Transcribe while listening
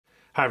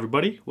Hi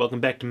everybody, welcome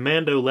back to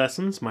Mando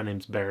Lessons. My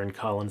name's Baron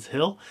Collins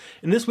Hill.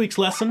 In this week's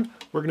lesson,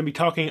 we're going to be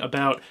talking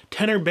about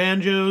tenor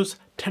banjos,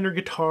 tenor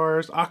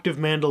guitars, octave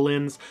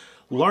mandolins,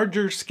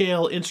 larger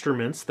scale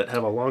instruments that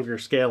have a longer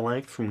scale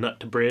length from nut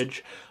to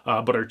bridge,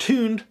 but are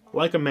tuned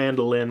like a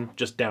mandolin,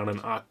 just down an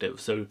octave.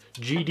 So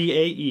G, D,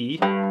 A, E.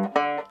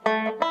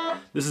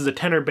 This is a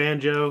tenor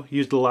banjo,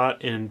 used a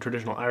lot in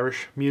traditional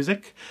Irish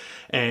music,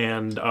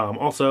 and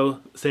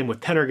also same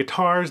with tenor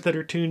guitars that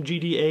are tuned G,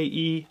 D, A,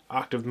 E,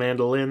 octave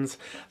mandolins.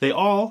 They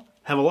all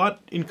have a lot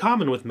in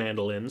common with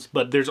mandolins,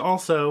 but there's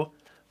also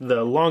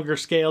the longer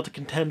scale to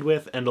contend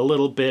with and a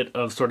little bit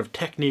of sort of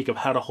technique of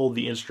how to hold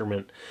the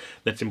instrument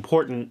that's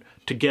important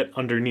to get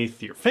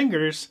underneath your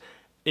fingers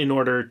in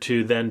order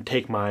to then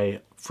take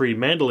my free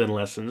mandolin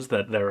lessons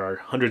that there are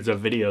hundreds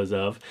of videos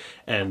of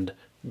and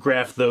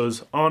graph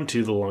those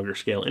onto the longer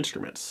scale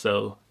instruments.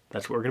 So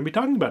that's what we're going to be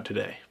talking about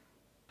today.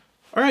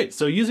 Alright,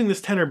 so using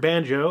this tenor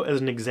banjo as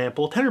an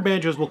example, tenor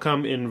banjos will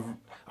come in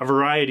a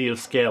variety of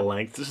scale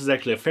lengths. This is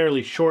actually a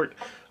fairly short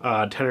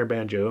tenor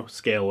banjo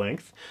scale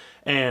length,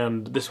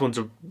 and this one's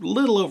a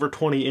little over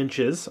 20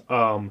 inches.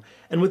 And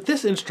with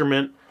this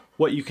instrument,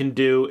 what you can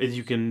do is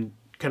you can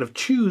kind of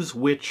choose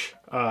which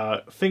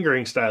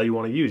fingering style you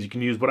want to use. You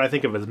can use what I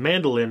think of as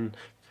mandolin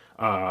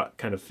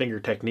kind of finger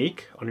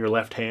technique on your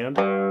left hand,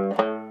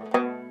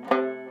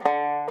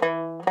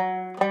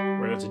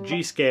 where it's a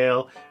G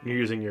scale, and you're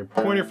using your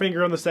pointer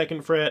finger on the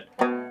 2nd fret,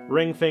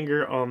 ring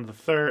finger on the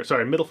 3rd,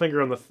 sorry, middle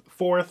finger on the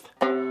 4th,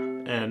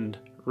 and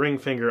ring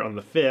finger on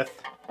the 5th,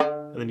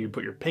 and then you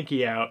put your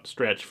pinky out,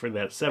 stretch for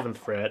that 7th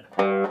fret.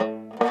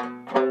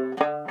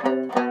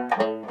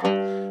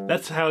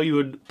 That's how you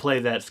would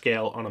play that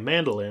scale on a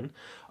mandolin.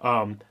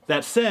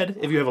 That said,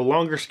 if you have a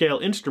longer scale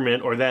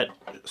instrument or that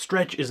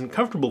stretch isn't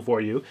comfortable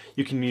for you,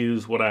 you can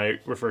use what I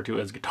refer to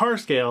as guitar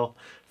scale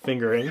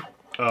fingering,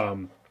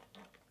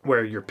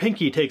 where your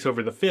pinky takes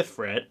over the 5th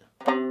fret,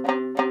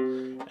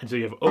 and so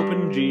you have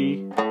open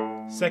G,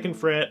 2nd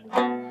fret,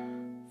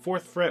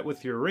 4th fret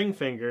with your ring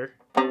finger,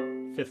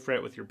 5th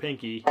fret with your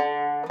pinky,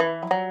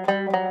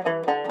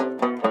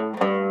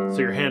 so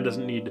your hand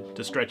doesn't need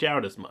to stretch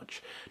out as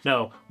much.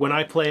 Now, when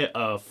I play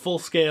a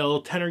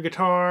full-scale tenor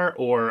guitar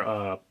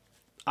or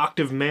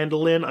octave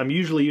mandolin, I'm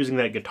usually using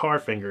that guitar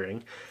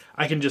fingering.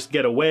 I can just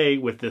get away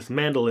with this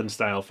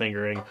mandolin-style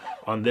fingering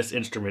on this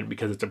instrument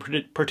because it's a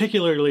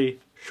particularly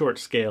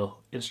short-scale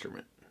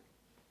instrument.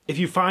 If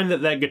you find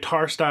that that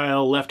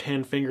guitar-style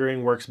left-hand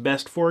fingering works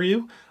best for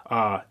you,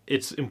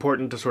 it's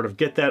important to sort of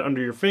get that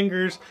under your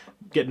fingers,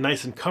 get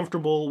nice and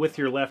comfortable with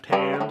your left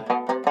hand.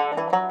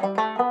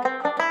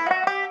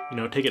 You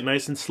know, take it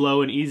nice and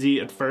slow and easy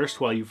at first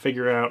while you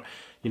figure out,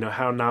 you know,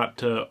 how not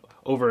to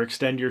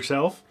overextend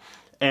yourself.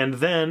 And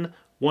then,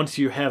 once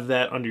you have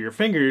that under your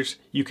fingers,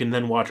 you can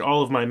then watch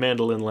all of my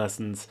mandolin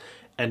lessons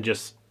and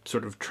just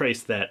sort of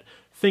trace that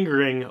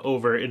fingering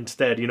over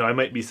instead. You know, I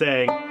might be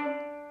saying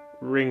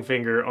ring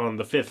finger on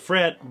the 5th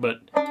fret,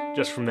 but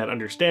just from that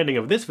understanding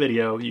of this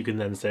video, you can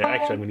then say,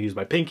 actually, I'm going to use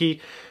my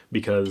pinky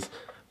because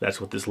that's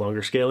what this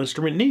longer scale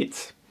instrument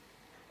needs.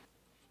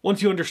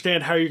 Once you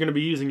understand how you're going to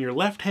be using your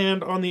left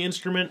hand on the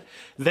instrument,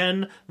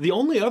 then the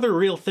only other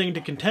real thing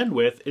to contend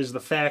with is the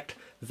fact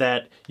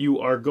that you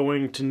are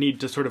going to need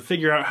to sort of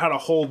figure out how to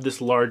hold this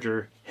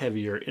larger,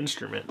 heavier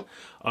instrument.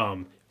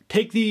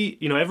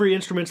 Every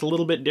instrument's a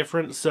little bit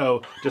different,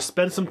 so just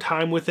spend some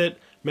time with it.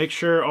 Make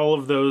sure all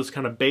of those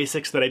kind of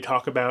basics that I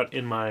talk about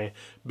in my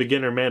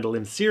beginner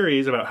mandolin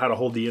series about how to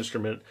hold the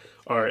instrument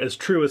are as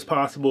true as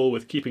possible,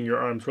 with keeping your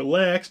arms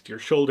relaxed, your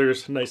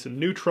shoulders nice and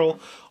neutral,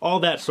 all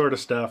that sort of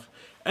stuff.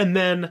 And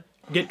then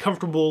get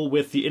comfortable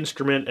with the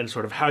instrument and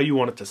sort of how you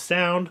want it to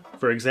sound.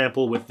 For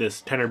example, with this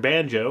tenor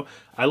banjo,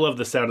 I love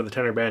the sound of the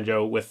tenor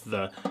banjo with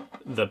the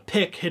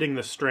pick hitting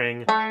the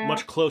string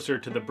much closer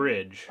to the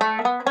bridge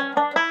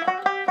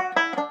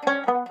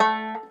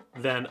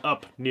than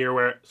up near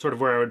where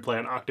I would play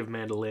an octave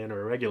mandolin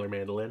or a regular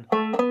mandolin.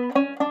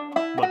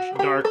 Much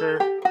darker.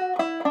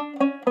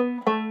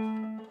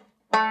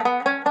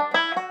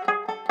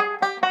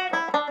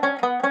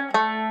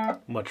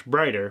 Much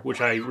brighter,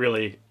 which I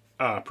really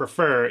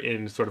prefer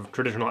in sort of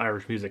traditional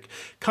Irish music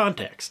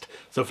context.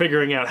 So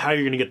figuring out how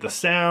you're going to get the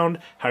sound,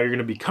 how you're going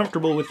to be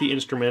comfortable with the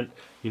instrument,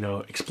 you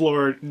know,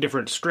 explore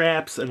different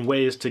straps and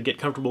ways to get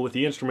comfortable with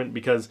the instrument,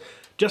 because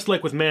just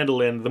like with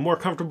mandolin, the more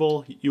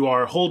comfortable you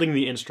are holding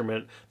the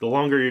instrument, the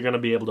longer you're going to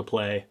be able to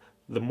play.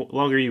 The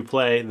longer you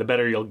play, the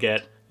better you'll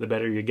get. The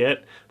better you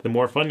get, the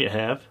more fun you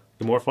have.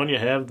 The more fun you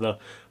have, the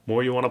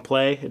more you want to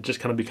play. It just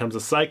kind of becomes a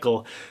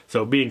cycle.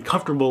 So being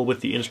comfortable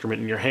with the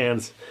instrument in your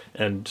hands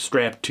and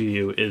strapped to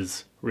you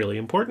is really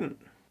important.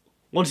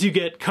 Once you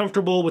get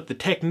comfortable with the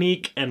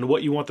technique and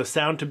what you want the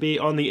sound to be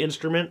on the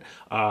instrument,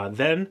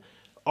 then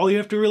all you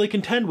have to really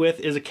contend with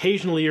is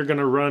occasionally you're going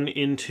to run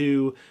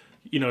into,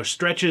 you know,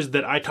 stretches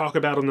that I talk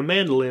about on the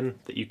mandolin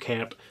that you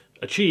can't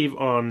achieve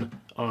on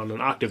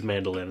an octave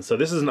mandolin. So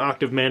this is an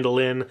octave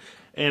mandolin,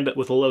 and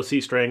with a low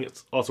C string.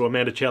 It's also a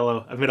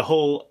mandocello. I've made a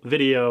whole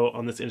video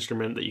on this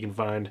instrument that you can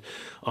find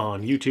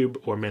on YouTube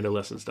or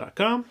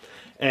mandolessons.com.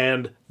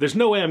 And there's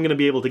no way I'm going to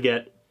be able to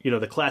get, you know,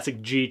 the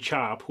classic G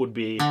chop would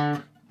be...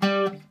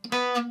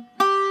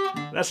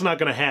 That's not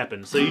going to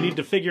happen. So you need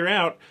to figure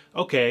out,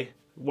 okay,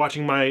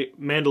 watching my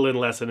mandolin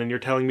lesson and you're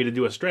telling me to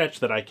do a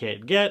stretch that I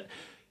can't get,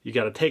 you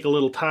got to take a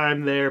little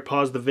time there,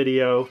 pause the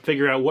video,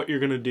 figure out what you're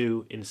going to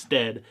do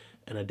instead,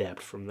 and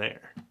adapt from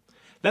there.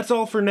 That's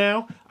all for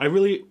now. I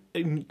really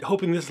am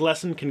hoping this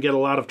lesson can get a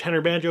lot of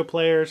tenor banjo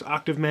players,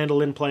 octave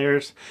mandolin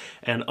players,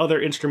 and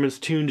other instruments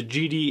tuned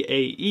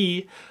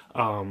GDAE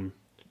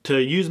to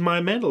use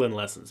my mandolin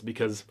lessons,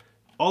 because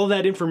all of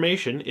that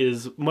information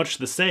is much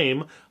the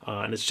same,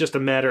 and it's just a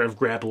matter of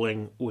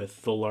grappling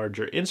with the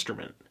larger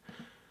instrument.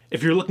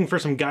 If you're looking for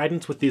some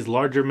guidance with these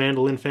larger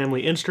mandolin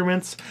family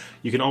instruments,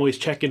 you can always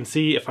check and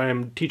see if I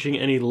am teaching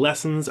any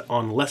lessons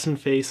on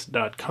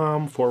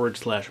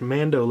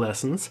lessonface.com/mando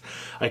lessons.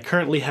 I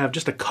currently have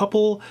just a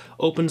couple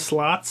open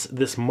slots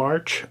this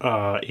March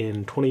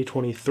in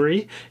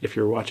 2023, if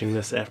you're watching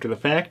this after the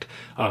fact.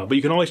 But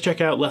you can always check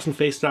out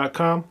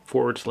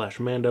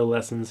lessonface.com/mando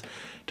lessons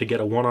to get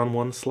a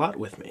one-on-one slot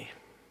with me.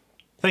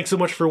 Thanks so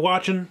much for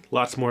watching.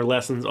 Lots more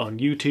lessons on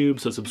YouTube,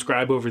 so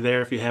subscribe over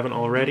there if you haven't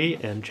already,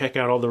 and check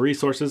out all the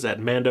resources at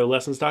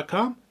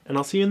mandolessons.com, and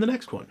I'll see you in the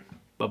next one.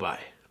 Bye-bye.